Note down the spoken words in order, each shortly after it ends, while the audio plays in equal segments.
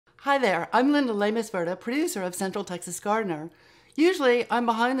Hi there, I'm Linda Lemusverda, producer of Central Texas Gardener. Usually I'm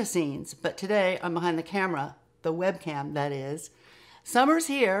behind the scenes, but today I'm behind the camera, the webcam that is. Summer's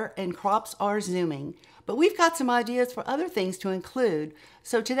here and crops are zooming, but we've got some ideas for other things to include.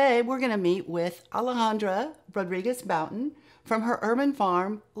 So today we're going to meet with Alejandra Rodriguez Boughton from her urban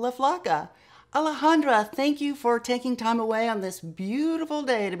farm, La Flaca. Alejandra, thank you for taking time away on this beautiful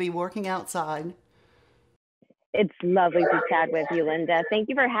day to be working outside. It's lovely to chat with you, Linda. Thank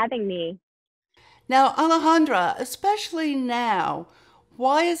you for having me. Now, Alejandra, especially now,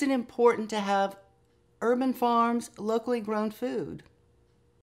 why is it important to have urban farms, locally grown food?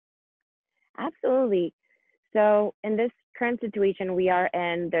 Absolutely. So, in this current situation we are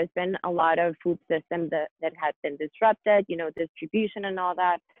in, there's been a lot of food systems that has been disrupted, distribution and all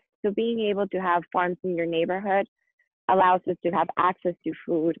that. So, being able to have farms in your neighborhood allows us to have access to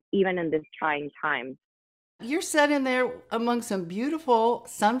food even in this trying time. You're set in there among some beautiful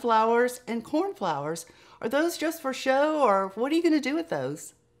sunflowers and cornflowers. Are those just for show, or what are you going to do with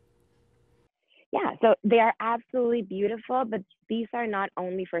those? Yeah, so they are absolutely beautiful, but these are not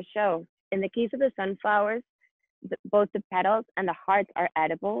only for show. In the case of the sunflowers, both the petals and the hearts are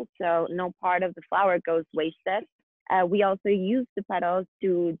edible, so no part of the flower goes wasted. We also use the petals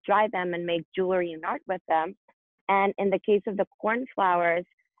to dry them and make jewelry and art with them. And in the case of the cornflowers,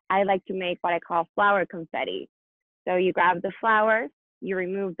 I like to make what I call flower confetti. So you grab the flowers, you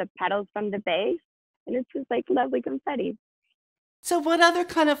remove the petals from the base, and it's just like lovely confetti. So, what other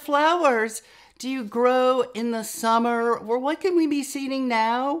kind of flowers do you grow in the summer, or what can we be seeding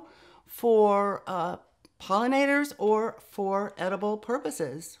now for pollinators or for edible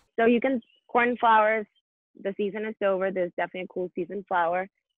purposes? So you can cornflowers. The season is over. There's definitely a cool season flower.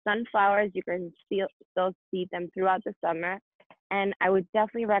 Sunflowers, you can still see them throughout the summer. And I would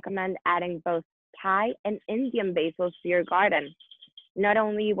definitely recommend adding both Thai and Indian basils to your garden. Not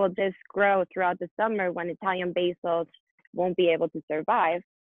only will this grow throughout the summer when Italian basils won't be able to survive,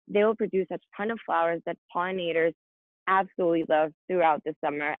 they will produce a ton of flowers that pollinators absolutely love throughout the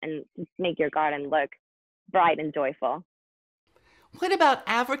summer and just make your garden look bright and joyful. What about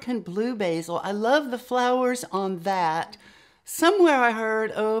African blue basil? I love the flowers on that. Somewhere I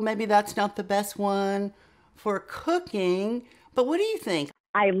heard, oh, maybe that's not the best one for cooking, but what do you think?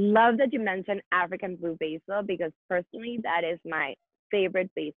 I love that you mentioned African blue basil because personally, that is my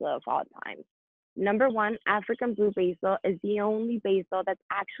favorite basil of all time. Number one, African blue basil is the only basil that's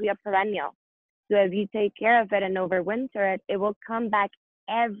actually a perennial. So if you take care of it and overwinter it, it will come back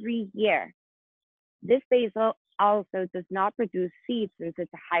every year. This basil also does not produce seeds since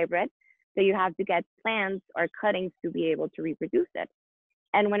it's a hybrid. So you have to get plants or cuttings to be able to reproduce it.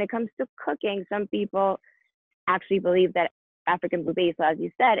 And when it comes to cooking, some people actually believe that African blue basil, as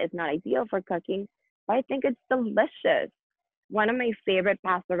you said, is not ideal for cooking, but I think it's delicious. One of my favorite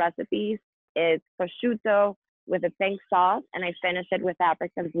pasta recipes is prosciutto with a pink sauce, and I finish it with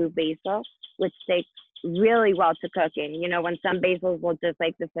African blue basil, which takes really well to cooking. When some basils will just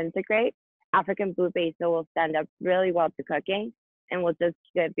like disintegrate, African blue basil will stand up really well to cooking and will just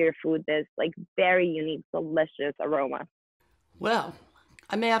give your food this like very unique, delicious aroma. Well,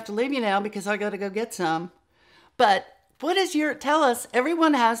 I may have to leave you now because I got to go get some. But what is your, tell us,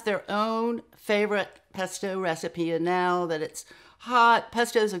 everyone has their own favorite pesto recipe. And now that it's hot,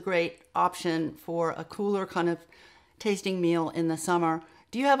 pesto is a great option for a cooler kind of tasting meal in the summer.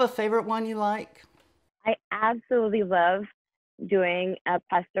 Do you have a favorite one you like? I absolutely love doing a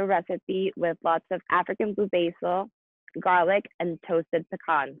pesto recipe with lots of African blue basil, garlic, and toasted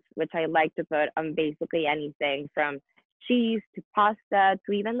pecans, which I like to put on basically anything from cheese to pasta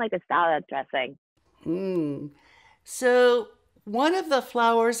to even like a salad dressing. Mm. So, one of the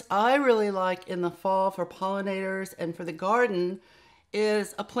flowers I really like in the fall for pollinators and for the garden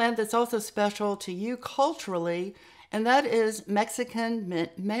is a plant that's also special to you culturally, and that is Mexican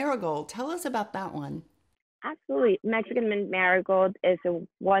mint marigold. Tell us about that one. Absolutely. Mexican mint marigold is a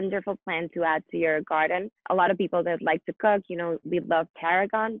wonderful plant to add to your garden. A lot of people that like to cook, we love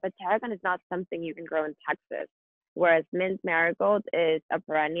tarragon, but tarragon is not something you can grow in Texas. Whereas mint marigold is a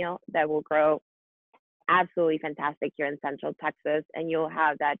perennial that will grow absolutely fantastic here in Central Texas, and you'll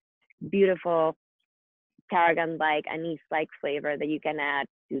have that beautiful tarragon-like anise-like flavor that you can add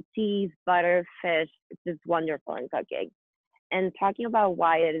to cheese, butter, fish. It's just wonderful in cooking. And talking about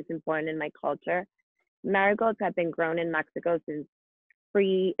why it is important in my culture, marigolds have been grown in Mexico since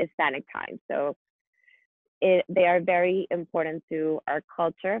pre-Hispanic times. So they are very important to our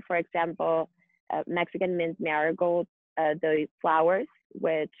culture. For example, Mexican mint marigolds, the flowers,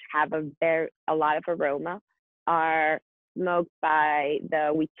 which have a lot of aroma, are smoked by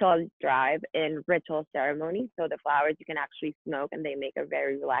the Huichol tribe in ritual ceremonies. So the flowers you can actually smoke and they make a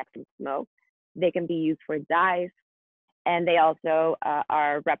very relaxing smoke. They can be used for dyes, and they also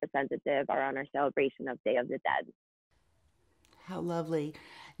are representative or on our celebration of Day of the Dead. How lovely.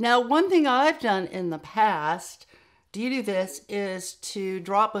 Now, one thing I've done in the past, do you do this, is to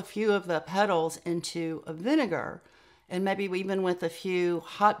drop a few of the petals into a vinegar and maybe even with a few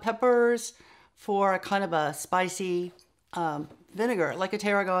hot peppers for a kind of a spicy vinegar, like a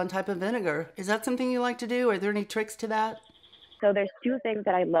tarragon type of vinegar. Is that something you like to do? Are there any tricks to that? So there's two things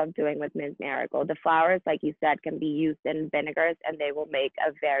that I love doing with mint marigold. The flowers, like you said, can be used in vinegars, and they will make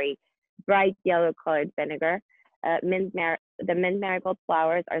a very bright yellow colored vinegar. The mint marigold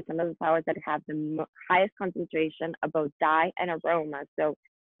flowers are some of the flowers that have the highest concentration of both dye and aroma. So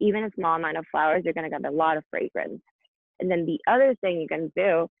even a small amount of flowers, you're going to get a lot of fragrance. And then the other thing you can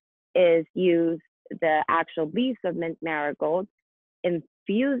do is use the actual leaves of mint marigold,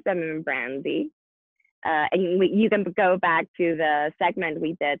 infuse them in brandy, you can go back to the segment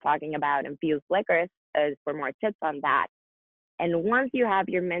we did talking about infused liquors for more tips on that. And once you have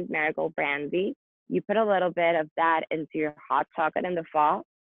your mint marigold brandy, you put a little bit of that into your hot chocolate in the fall.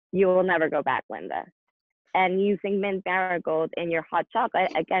 You will never go back, Linda. And using mint marigold in your hot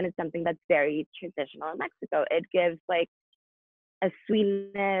chocolate, again, is something that's very traditional in Mexico. It gives like a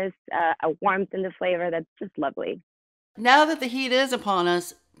sweetness, a warmth in the flavor that's just lovely. Now that the heat is upon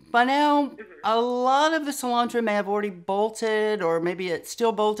us, by now a lot of the cilantro may have already bolted, or maybe it's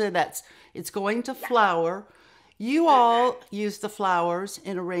still bolted. It's going to flower. You all use the flowers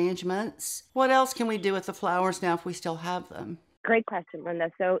in arrangements. What else can we do with the flowers now if we still have them? Great question,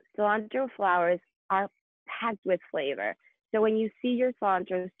 Linda. So cilantro flowers are packed with flavor. So when you see your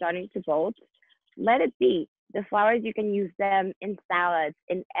cilantro starting to bolt, let it be. The flowers, you can use them in salads,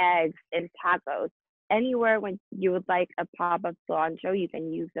 in eggs, in tacos. Anywhere when you would like a pop of cilantro, you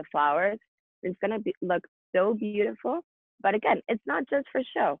can use the flowers. It's going to look so beautiful. But again, it's not just for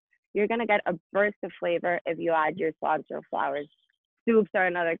show. You're going to get a burst of flavor if you add your cilantro flowers. Soups are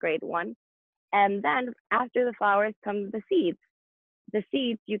another great one. And then after the flowers come the seeds. The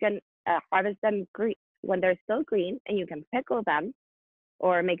seeds, you can harvest them green when they're still green, and you can pickle them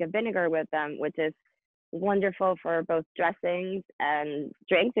or make a vinegar with them, which is wonderful for both dressings and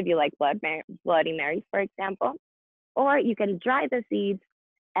drinks if you like Bloody Marys, for example. Or you can dry the seeds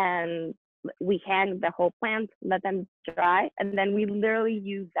and we hang the whole plant, let them dry, and then we literally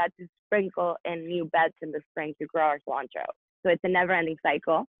use that to sprinkle in new beds in the spring to grow our cilantro. So it's a never ending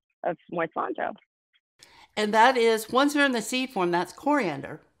cycle of more cilantro. And that is, once they're in the seed form, that's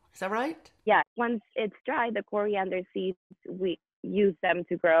coriander. Is that right? Yeah, once it's dry, the coriander seeds, we use them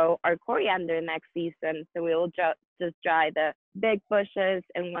to grow our coriander next season. So we'll just dry the big bushes,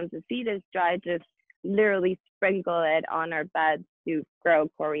 and once the seed is dry, just literally sprinkle it on our beds to grow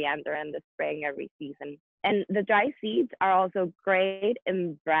coriander in the spring every season. And the dry seeds are also great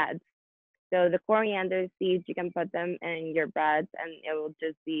in breads. So the coriander seeds, you can put them in your breads, and it will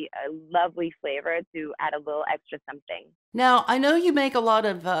just be a lovely flavor to add a little extra something. Now, I know you make a lot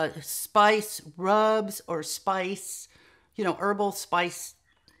of spice rubs or herbal spice,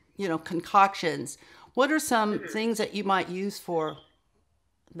 concoctions. What are some things that you might use for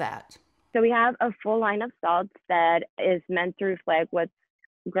that? So we have a full line of salts that is meant to reflect what's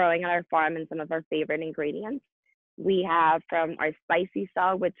growing on our farm and some of our favorite ingredients. We have from our spicy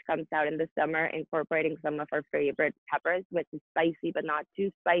salt, which comes out in the summer, incorporating some of our favorite peppers, which is spicy but not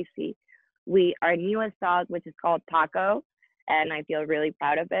too spicy. Our newest salt, which is called taco, and I feel really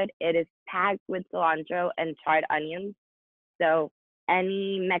proud of it. It is packed with cilantro and charred onions. So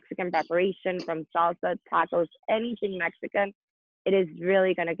any Mexican preparation from salsa, tacos, anything Mexican, it is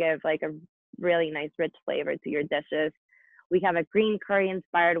really going to give like a really nice rich flavor to your dishes. We have a green curry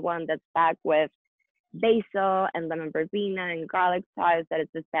inspired one that's packed with basil and lemon verbena and garlic sauce that is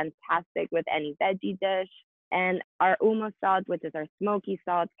just fantastic with any veggie dish. And our humo salt, which is our smoky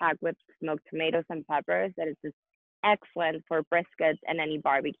salt packed with smoked tomatoes and peppers, that is just excellent for briskets and any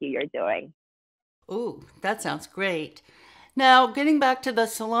barbecue you're doing. Ooh, that sounds great. Now, getting back to the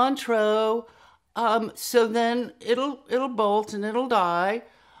cilantro, so then it'll bolt and it'll die,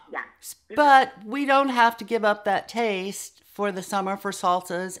 Yeah. but we don't have to give up that taste for the summer for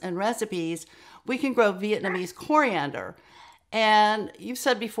salsas and recipes. We can grow Vietnamese coriander. And you've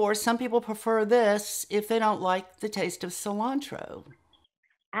said before, some people prefer this if they don't like the taste of cilantro.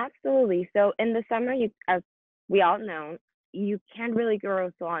 Absolutely. So in the summer, as we all know, you can't really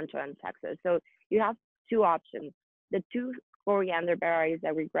grow cilantro in Texas. So you have two options. The two coriander berries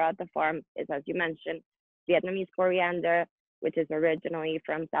that we grow at the farm is, as you mentioned, Vietnamese coriander, which is originally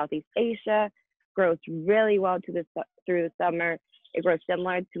from Southeast Asia. grows really well through the summer. It grows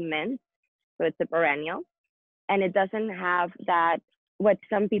similar to mint, so it's a perennial, and it doesn't have that what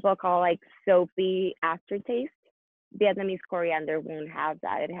some people call like soapy aftertaste. Vietnamese coriander won't have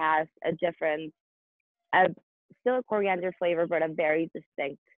that. It has a different, a, still a coriander flavor, but a very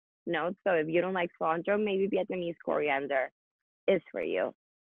distinct note. So if you don't like cilantro, maybe Vietnamese coriander is for you.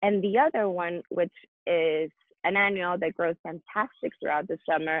 And the other one, which is an annual that grows fantastic throughout the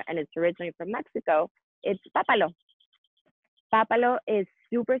summer, and it's originally from Mexico, it's papalo. Papalo is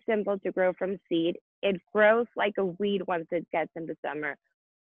super simple to grow from seed. It grows like a weed once it gets in the summer,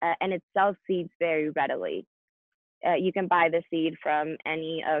 and it sells seeds very readily. You can buy the seed from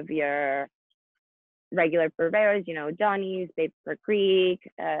any of your regular purveyors, Johnny's, Paper Creek,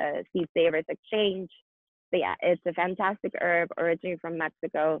 Seed Savers Exchange. But yeah, it's a fantastic herb originally from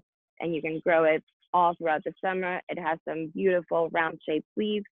Mexico, and you can grow it all throughout the summer. It has some beautiful round shaped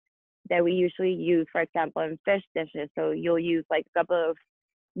leaves that we usually use, for example, in fish dishes. So you'll use like a couple of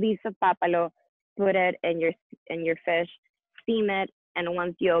leaves of papalo, put it in your fish, steam it, and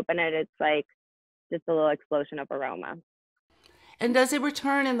once you open it, it's like just a little explosion of aroma. And does it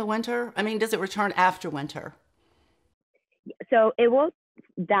return in the winter? I mean, does it return after winter? So it will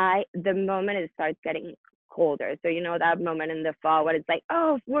die the moment it starts getting colder. So that moment in the fall when it's like,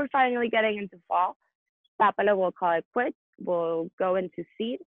 oh, we're finally getting into fall. Papalo will call it quits, will go into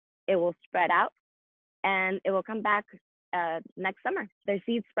seed, it will spread out, and it will come back next summer. Their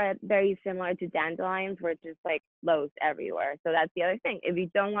seeds spread very similar to dandelions, where it's just like lows everywhere. So that's the other thing. If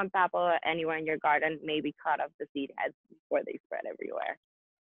you don't want papalo anywhere in your garden, maybe cut off the seed heads before they spread everywhere.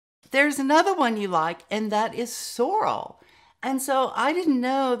 There's another one you like, and that is sorrel. And so I didn't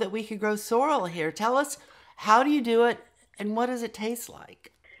know that we could grow sorrel here. Tell us, how do you do it, and what does it taste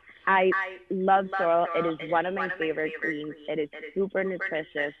like? I love sorrel. It is one of my favorite greens. It is super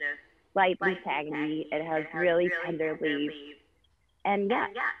nutritious, slightly tangy. It has really tender leaves. And yeah,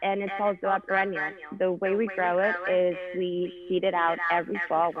 and it's also a perennial. The way we grow it is we seed it out every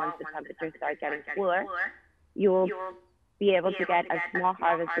fall once the temperatures start getting cooler. You will be able to get a small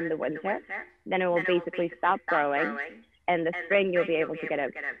harvest in the winter. Then it will basically stop growing. In the spring, you'll be able to get a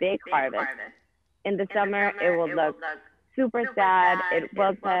big harvest. In the summer, it will look super sad. It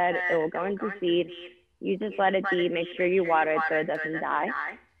wilted. It will go into seed. You just let it be. Make sure you water it so it doesn't die.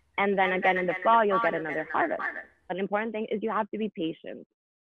 And then again in the fall, you'll get another harvest. An important thing is you have to be patient.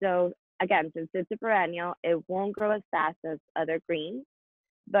 So again, since it's a perennial, it won't grow as fast as other greens.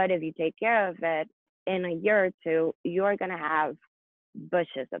 But if you take care of it, in a year or two, you're going to have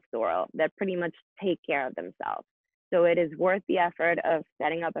bushes of sorrel that pretty much take care of themselves. So it is worth the effort of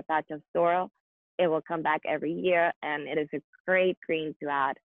setting up a patch of sorrel. It will come back every year, and it is a great green to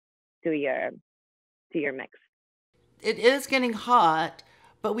add to your mix. It is getting hot,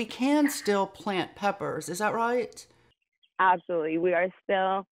 but we can still plant peppers. Is that right? Absolutely. We are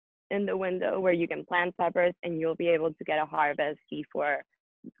still in the window where you can plant peppers and you'll be able to get a harvest before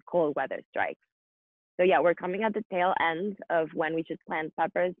cold weather strikes. So yeah, we're coming at the tail end of when we should plant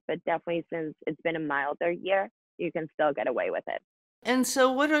peppers, but definitely since it's been a milder year, you can still get away with it. And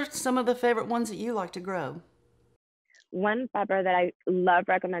so what are some of the favorite ones that you like to grow? One pepper that I love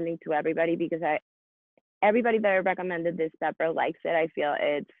recommending to everybody because everybody that I recommended this pepper likes it. I feel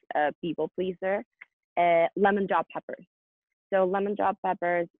it's a people pleaser. Lemon drop peppers. So lemon drop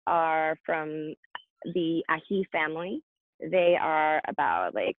peppers are from the ají family. They are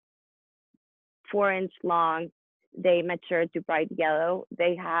about like 4-inch long. They mature to bright yellow.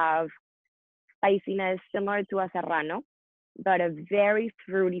 They have spiciness similar to a serrano, but a very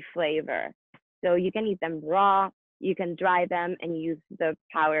fruity flavor. So you can eat them raw. You can dry them and use the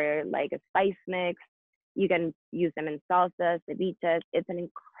powder like a spice mix. You can use them in salsas, ceviches. It's an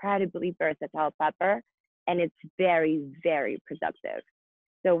incredibly versatile pepper, and it's very, very productive.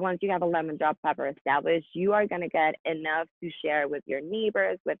 So once you have a lemon drop pepper established, you are going to get enough to share with your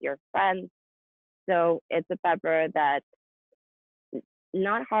neighbors, with your friends. So it's a pepper that's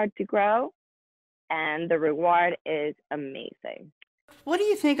not hard to grow, and the reward is amazing. What do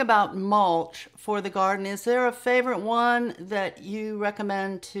you think about mulch for the garden? Is there a favorite one that you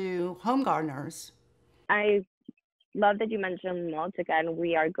recommend to home gardeners? I love that you mentioned mulch. Again,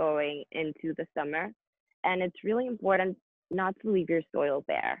 we are going into the summer, and it's really important not to leave your soil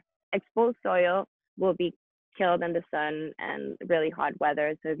bare. Exposed soil will be killed in the sun and really hot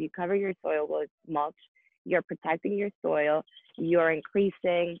weather. So if you cover your soil with mulch, you're protecting your soil, you're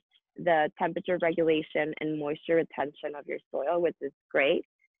increasing the temperature regulation and moisture retention of your soil, which is great.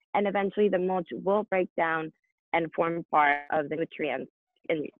 And eventually the mulch will break down and form part of the nutrients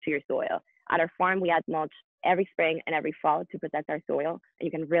into your soil. At our farm, we add mulch every spring and every fall to protect our soil, and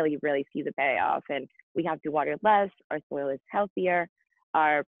you can really, really see the payoff. And we have to water less, our soil is healthier,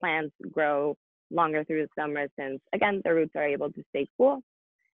 our plants grow longer through the summer since, again, the roots are able to stay cool.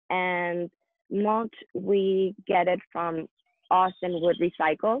 And mulch, we get it from Austin Wood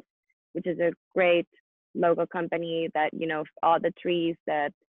Recycles, which is a great local company that, you know, all the trees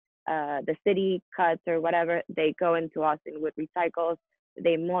that the city cuts or whatever, they go into Austin Wood Recycles,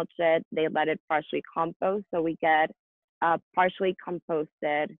 they mulch it, they let it partially compost. So we get partially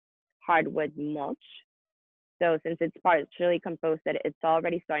composted hardwood mulch. So since it's partially composted, it's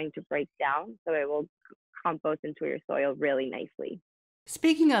already starting to break down. So it will compost into your soil really nicely.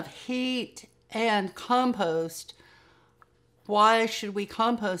 Speaking of heat and compost, why should we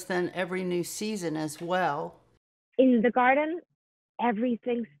compost then every new season as well? In the garden,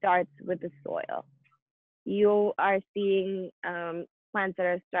 everything starts with the soil. You are seeing plants that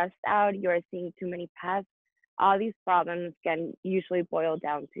are stressed out, you are seeing too many pests. All these problems can usually boil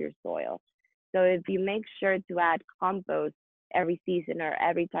down to your soil. So if you make sure to add compost every season or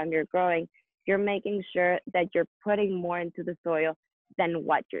every time you're growing, you're making sure that you're putting more into the soil than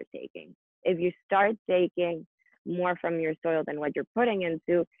what you're taking. If you start taking more from your soil than what you're putting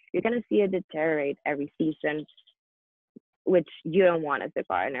into, you're going to see it deteriorate every season, which you don't want as a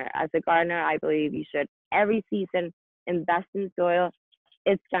gardener. As a gardener, I believe you should every season invest in soil.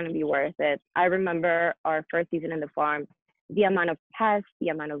 It's going to be worth it. I remember our first season in the farm, the amount of pests, the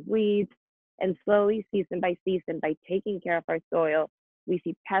amount of weeds, and slowly, season by season, by taking care of our soil, we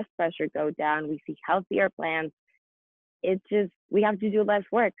see pest pressure go down, we see healthier plants. It's just, we have to do less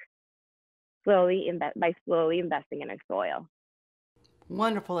work by slowly investing in our soil.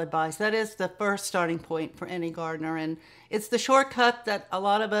 Wonderful advice. That is the first starting point for any gardener. And it's the shortcut that a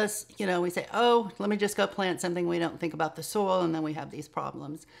lot of us, you know, we say, oh, let me just go plant something. We don't think about the soil, and then we have these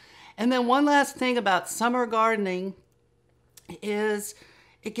problems. And then one last thing about summer gardening is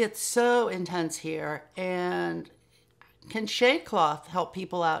it gets so intense here. And can shade cloth help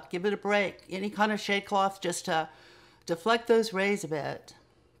people out? Give it a break. Any kind of shade cloth just to deflect those rays a bit.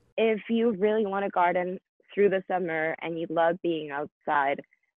 If you really want to garden through the summer and you love being outside,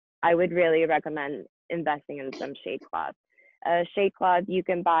 I would really recommend investing in some shade cloth. Shade cloth, you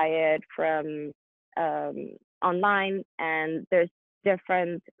can buy it from online, and there's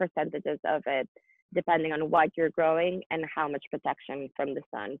different percentages of it depending on what you're growing and how much protection from the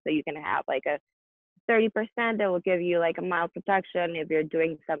sun. So you can have like a 30% that will give you like a mild protection if you're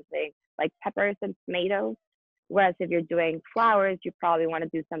doing something like peppers and tomatoes. Whereas if you're doing flowers, you probably want to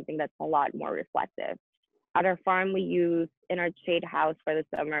do something that's a lot more reflective. At our farm, we use in our shade house for the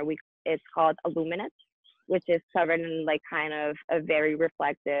summer, it's called aluminate, which is covered in like kind of a very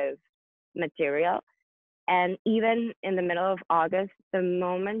reflective material. And even in the middle of August, the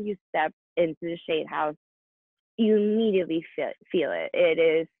moment you step into the shade house, you immediately feel it. It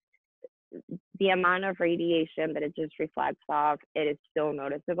is the amount of radiation that it just reflects off. It is so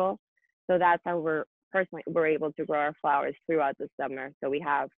noticeable. So that's how we're able to grow our flowers throughout the summer. So we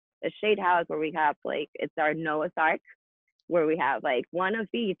have a shade house where we have like, it's our Noah's Ark, where we have like one of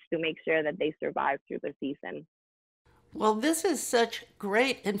each to make sure that they survive through the season. Well, this is such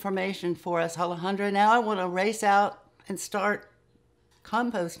great information for us, Alejandra. Now I want to race out and start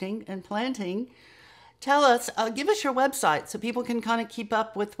composting and planting. Tell us, give us your website so people can kind of keep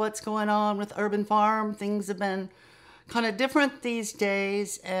up with what's going on with Urban Farm. Things have been kind of different these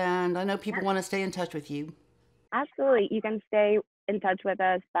days, and I know people want to stay in touch with you. Absolutely. You can stay in touch with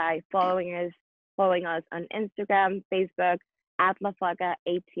us by following us on Instagram, Facebook, at La Flaca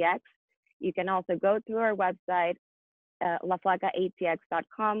ATX. You can also go through our website,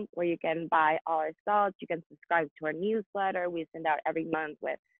 laflacaatx.com, where you can buy all our salts. You can subscribe to our newsletter. We send out every month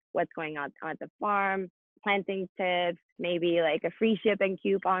with what's going on at the farm, planting tips, maybe like a free shipping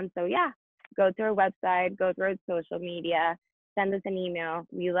coupon. So yeah, go to our website, go through our social media, send us an email.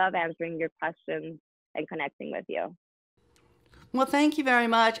 We love answering your questions and connecting with you. Well, thank you very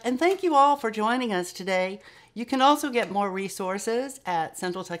much. And thank you all for joining us today. You can also get more resources at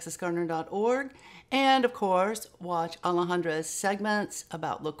centraltexasgardener.org. And of course, watch Alejandra's segments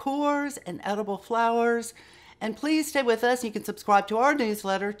about liqueurs and edible flowers. And please stay with us. You can subscribe to our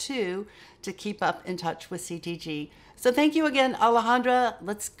newsletter too to keep up in touch with CTG. So thank you again, Alejandra.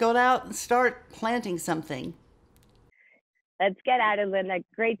 Let's go out and start planting something. Let's get at it, Linda.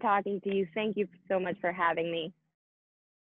 Great talking to you. Thank you so much for having me.